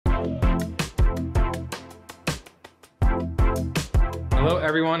Hello,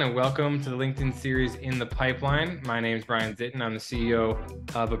 everyone, and welcome to the LinkedIn series In the Pipeline. My name is Brian Zitin. I'm the CEO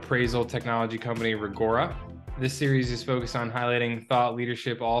of appraisal technology company Reggora. This series is focused on highlighting thought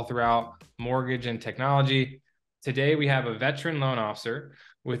leadership all throughout mortgage and technology. Today, we have a veteran loan officer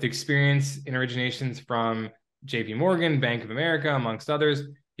with experience in originations from JP Morgan, Bank of America, amongst others.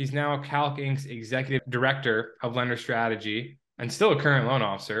 He's now Calque Inc.'s Executive Director of Lender Strategy and still a current loan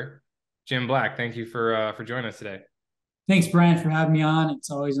officer. Jim Black, thank you for joining us today. Thanks, Brian, for having me on.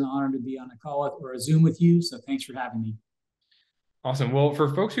 It's always an honor to be on a call or a Zoom with you. So thanks for having me. Awesome. Well,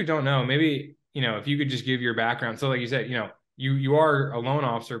 for folks who don't know, maybe, if you could just give your background. So like you said, you are a loan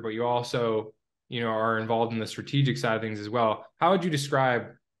officer, but you also, are involved in the strategic side of things as well. How would you describe,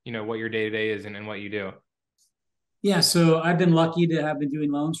 what your day-to-day is and what you do? Yeah, so I've been lucky to have been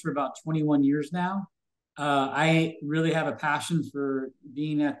doing loans for about 21 years now. I really have a passion for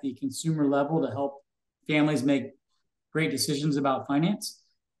being at the consumer level to help families make great decisions about finance.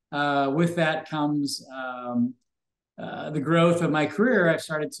 With that comes the growth of my career. I've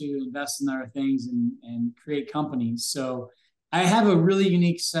started to invest in other things and create companies. So I have a really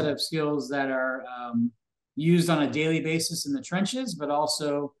unique set of skills that are used on a daily basis in the trenches, but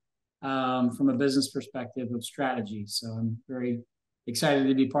also from a business perspective of strategy. So I'm very excited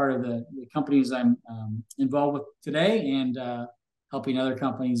to be part of the companies I'm involved with today and helping other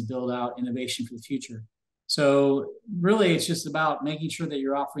companies build out innovation for the future. So really, it's just about making sure that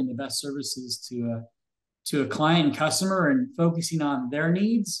you're offering the best services to a client and customer and focusing on their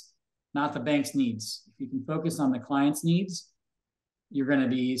needs, not the bank's needs. If you can focus on the client's needs, you're going to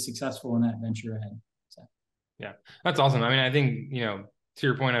be successful in that venture ahead. So. Yeah, that's awesome. I mean, I think, to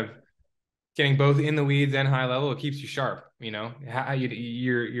your point of getting both in the weeds and high level, it keeps you sharp.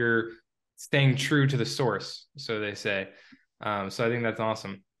 You're staying true to the source, so they say. So I think that's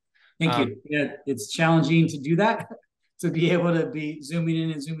awesome. Thank you. Yeah, it's challenging to do that, to be able to be zooming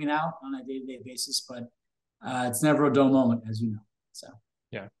in and zooming out on a day-to-day basis, but it's never a dull moment, as you know. So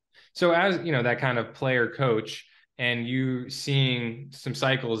yeah. So as that kind of player coach, and you seeing some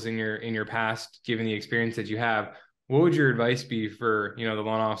cycles in your past, given the experience that you have, what would your advice be for the loan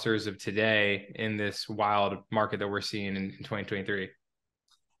officers of today in this wild market that we're seeing in 2023?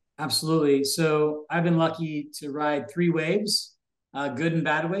 Absolutely. So I've been lucky to ride three waves, good and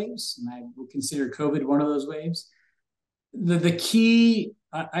bad waves, and I would consider COVID one of those waves. The key,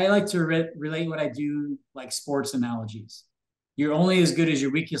 I like to relate what I do like sports analogies. You're only as good as your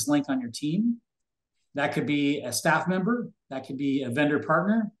weakest link on your team. That could be a staff member, that could be a vendor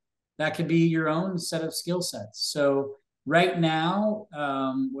partner, that could be your own set of skill sets. So right now,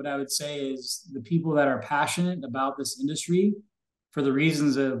 what I would say is the people that are passionate about this industry for the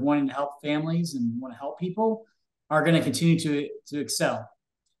reasons of wanting to help families and want to help people are going to continue to excel.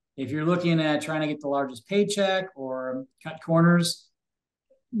 If you're looking at trying to get the largest paycheck or cut corners,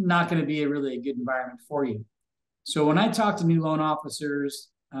 not going to be really a good environment for you. So when I talk to new loan officers,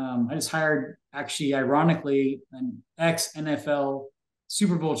 I just hired, actually, ironically, an ex-NFL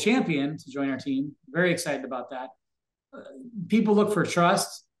Super Bowl champion to join our team. Very excited about that. People look for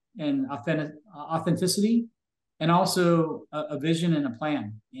trust and authenticity, and also a vision and a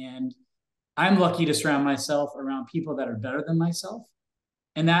plan. And I'm lucky to surround myself around people that are better than myself.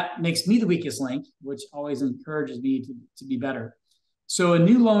 And that makes me the weakest link, which always encourages me to be better. So a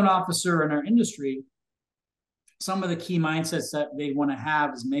new loan officer in our industry, some of the key mindsets that they want to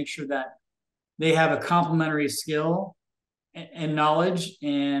have is make sure that they have a complementary skill and knowledge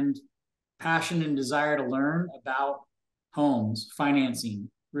and passion and desire to learn about homes, financing,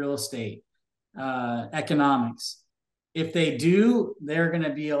 real estate, economics. If they do, they're going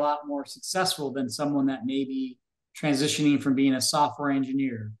to be a lot more successful than someone that may be transitioning from being a software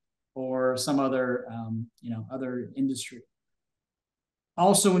engineer or some other, other industry.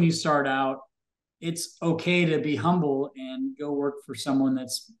 Also, when you start out, it's okay to be humble and go work for someone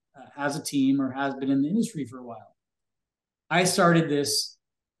that's has a team or has been in the industry for a while. I started this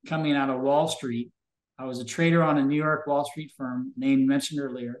coming out of Wall Street. I was a trader on a New York Wall Street firm, name mentioned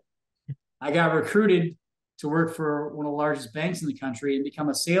earlier. I got recruited to work for one of the largest banks in the country and become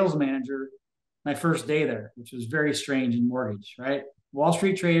a sales manager my first day there, which was very strange in mortgage, right? Wall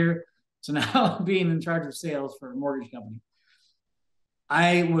Street trader to now being in charge of sales for a mortgage company.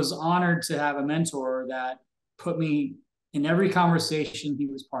 I was honored to have a mentor that put me in every conversation he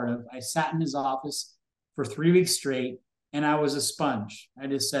was part of. I sat in his office for 3 weeks straight, and I was a sponge. I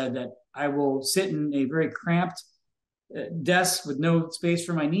just said that I will sit in a very cramped desk with no space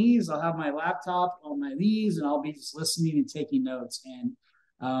for my knees. I'll have my laptop on my knees, and I'll be just listening and taking notes.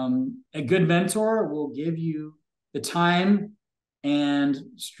 And a good mentor will give you the time and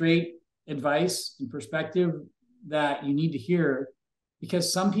straight advice and perspective that you need to hear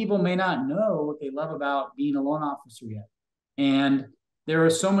because some people may not know what they love about being a loan officer yet. And there are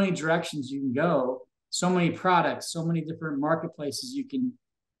so many directions you can go, so many products, so many different marketplaces you can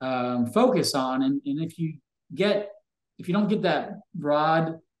focus on. And if you don't get that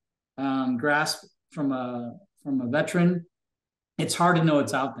broad grasp from a veteran, it's hard to know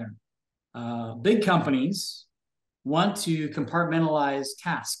what's out there. Big companies want to compartmentalize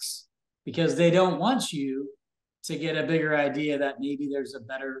tasks because they don't want you to get a bigger idea that maybe there's a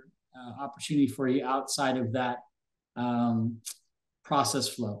better opportunity for you outside of that process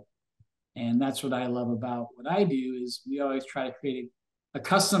flow. And that's what I love about what I do is we always try to create a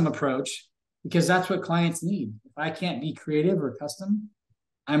custom approach because that's what clients need. If I can't be creative or custom,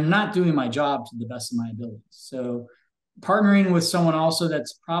 I'm not doing my job to the best of my abilities. So partnering with someone also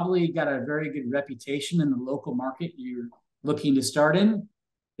that's probably got a very good reputation in the local market you're looking to start in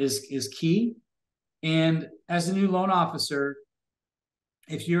is key. And as a new loan officer,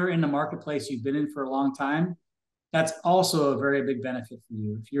 if you're in the marketplace you've been in for a long time, that's also a very big benefit for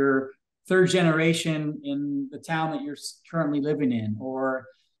you. If you're third generation in the town that you're currently living in, or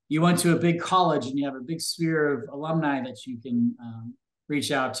you went to a big college and you have a big sphere of alumni that you can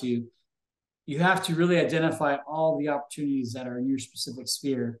reach out to, you have to really identify all the opportunities that are in your specific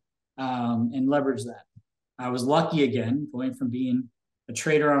sphere and leverage that. I was lucky again, going from being a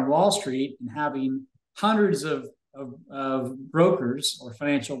trader on Wall Street and having hundreds of brokers or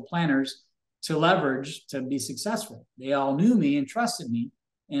financial planners to leverage to be successful. They all knew me and trusted me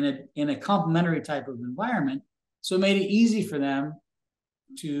in a complementary type of environment. So it made it easy for them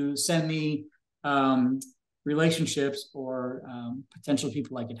to send me relationships or potential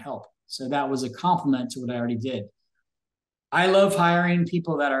people I could help. So that was a compliment to what I already did. I love hiring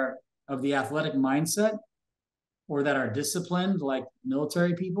people that are of the athletic mindset or that are disciplined, like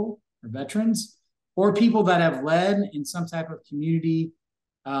military people or veterans, or people that have led in some type of community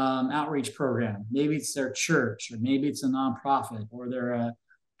outreach program. Maybe it's their church, or maybe it's a nonprofit, or they're a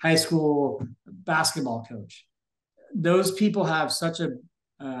high school basketball coach. Those people have such an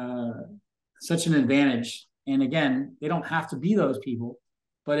advantage. And again, they don't have to be those people,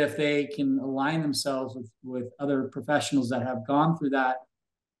 but if they can align themselves with other professionals that have gone through that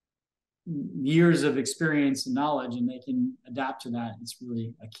years of experience and knowledge, and they can adapt to that, it's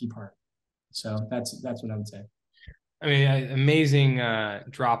really a key part. So that's what I would say. I mean, amazing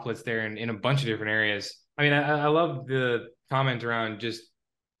droplets there in a bunch of different areas. I mean, I love the comment around just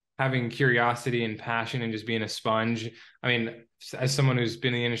having curiosity and passion and just being a sponge. I mean, as someone who's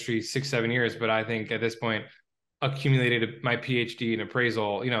been in the industry 6-7 years, but I think at this point accumulated my PhD in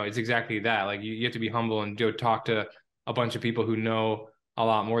appraisal, it's exactly that. Like you have to be humble and go talk to a bunch of people who know a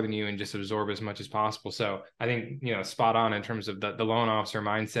lot more than you and just absorb as much as possible. So I think, spot on in terms of the loan officer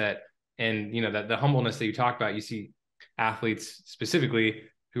mindset and, that the humbleness that you talk about. You see athletes specifically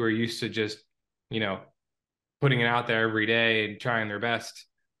who are used to just, putting it out there every day and trying their best.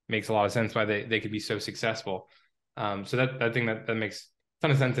 Makes a lot of sense why they could be so successful. So that thing that makes a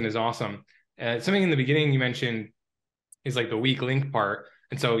ton of sense and is awesome. Something in the beginning you mentioned is like the weak link part.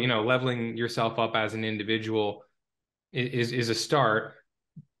 And so, leveling yourself up as an individual is a start,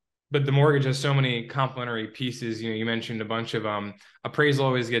 but the mortgage has so many complementary pieces. You mentioned a bunch of appraisal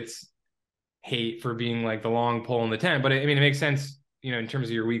always gets hate for being like the long pole in the tent, but it makes sense, in terms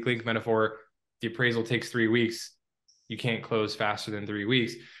of your weak link metaphor. The appraisal takes 3 weeks. You can't close faster than 3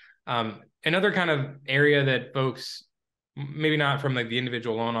 weeks. Another kind of area that folks, maybe not from like the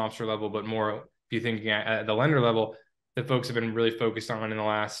individual loan officer level, but more if you're thinking at the lender level, that folks have been really focused on in the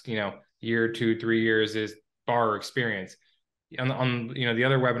last, year, 2, 3 years is borrower experience. On the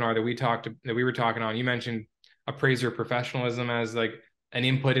other webinar that we were talking on, you mentioned appraiser professionalism as like an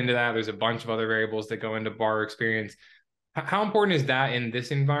input into that. There's a bunch of other variables that go into borrower experience. How important is that in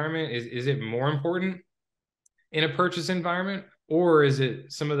this environment? Is it more important in a purchase environment, or is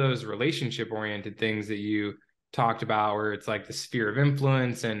it some of those relationship oriented things that you talked about where it's like the sphere of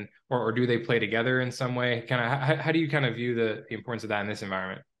influence or do they play together in some way? Kind of how do you kind of view the importance of that in this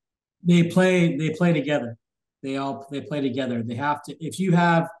environment? They play together. They play together. They have to, if you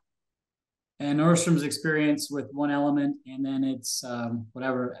have an Nordstrom's experience with one element and then it's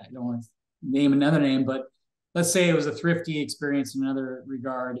whatever, I don't want to name another name, but let's say it was a Thrifty experience in another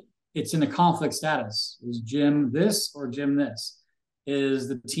regard. It's in a conflict status. Is Jim this or Jim this? Is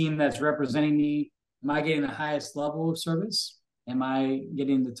the team that's representing me, am I getting the highest level of service? Am I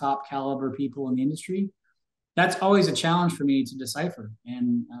getting the top caliber people in the industry? That's always a challenge for me to decipher.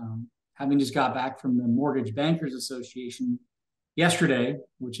 And having just got back from the Mortgage Bankers Association yesterday,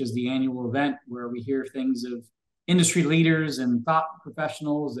 which is the annual event where we hear things of industry leaders and thought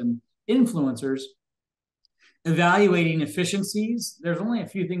professionals and influencers, evaluating efficiencies, there's only a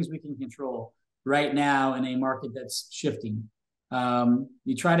few things we can control right now in a market that's shifting.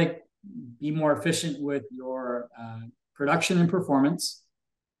 You try to be more efficient with your production and performance,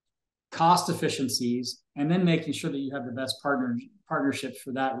 cost efficiencies, and then making sure that you have the best partnerships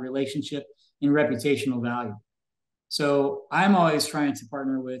for that relationship and reputational value. So I'm always trying to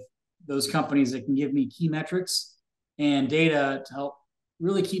partner with those companies that can give me key metrics and data to help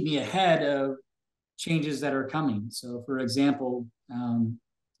really keep me ahead of changes that are coming. So, for example,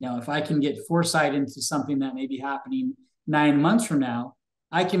 if I can get foresight into something that may be happening 9 months from now,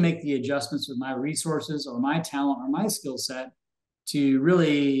 I can make the adjustments with my resources or my talent or my skill set to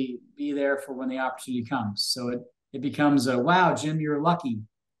really be there for when the opportunity comes. So it becomes a, wow, Jim, you're lucky.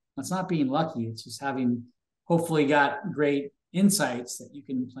 It's not being lucky. It's just having hopefully got great insights that you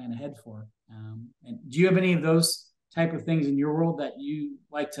can plan ahead for. And do you have any of those type of things in your world that you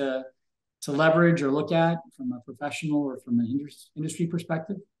like to leverage or look at from a professional or from an industry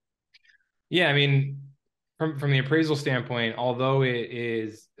perspective? Yeah, I mean, from the appraisal standpoint,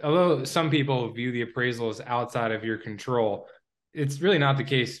 although some people view the appraisal as outside of your control, it's really not the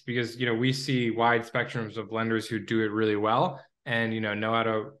case, because we see wide spectrums of lenders who do it really well and know how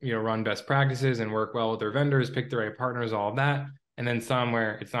to run best practices and work well with their vendors, pick the right partners, all of that, and then some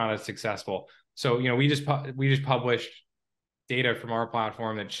where it's not as successful. So we just published data from our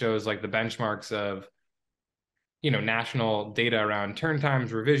platform that shows like the benchmarks of national data around turn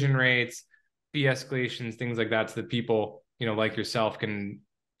times, revision rates, fee escalations, things like that, so that people like yourself can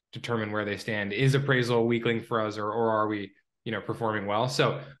determine where they stand. Is appraisal a weak link for us, or are we performing well?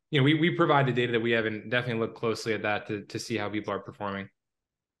 So we provide the data that we have, and definitely look closely at that to see how people are performing.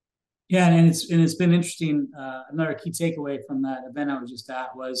 Yeah, and it's been interesting. Another key takeaway from that event I was just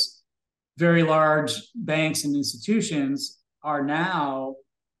at was very large banks and institutions are now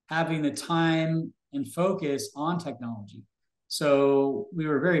having the time and focus on technology. So we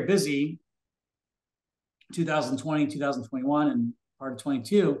were very busy 2020, 2021, and part of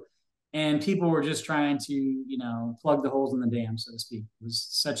 22, and people were just trying to plug the holes in the dam, so to speak. It was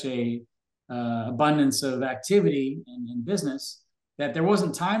such a abundance of activity and business that there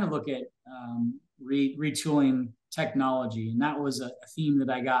wasn't time to look at retooling technology. And that was a theme that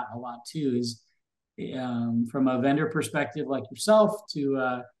I got a lot too, is from a vendor perspective like yourself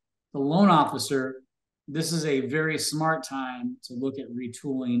to the loan officer, this is a very smart time to look at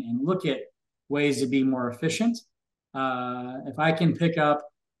retooling and look at ways to be more efficient. If I can pick up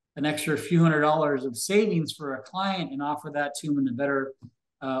an extra few $100s of savings for a client and offer that to them in a better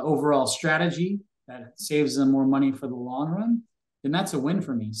overall strategy that saves them more money for the long run, then that's a win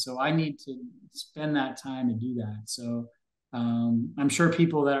for me. So I need to spend that time to do that. So I'm sure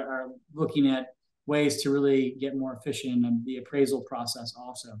people that are looking at ways to really get more efficient in the appraisal process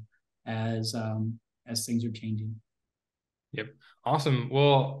also as things are changing. Yep. Awesome.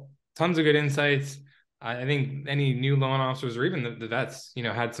 Well, tons of good insights. I think any new loan officers or even the vets,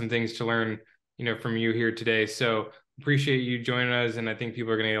 had some things to learn, from you here today. So appreciate you joining us. And I think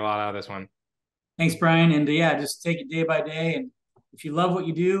people are going to get a lot out of this one. Thanks, Brian. And just take it day by day. And if you love what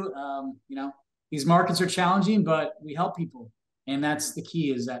you do, these markets are challenging, but we help people. And that's the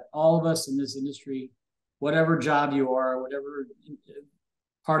key, is that all of us in this industry, whatever job you are, whatever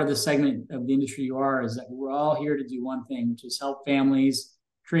part of the segment of the industry you are, is that we're all here to do one thing, which is help families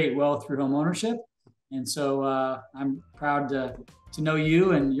create wealth through home ownership. And so I'm proud to know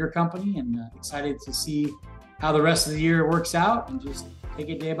you and your company, and excited to see how the rest of the year works out, and just take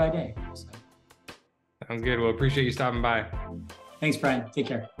it day by day. So. Sounds good. Well, appreciate you stopping by. Thanks, Brian. Take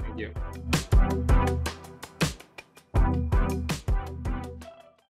care. Thank you.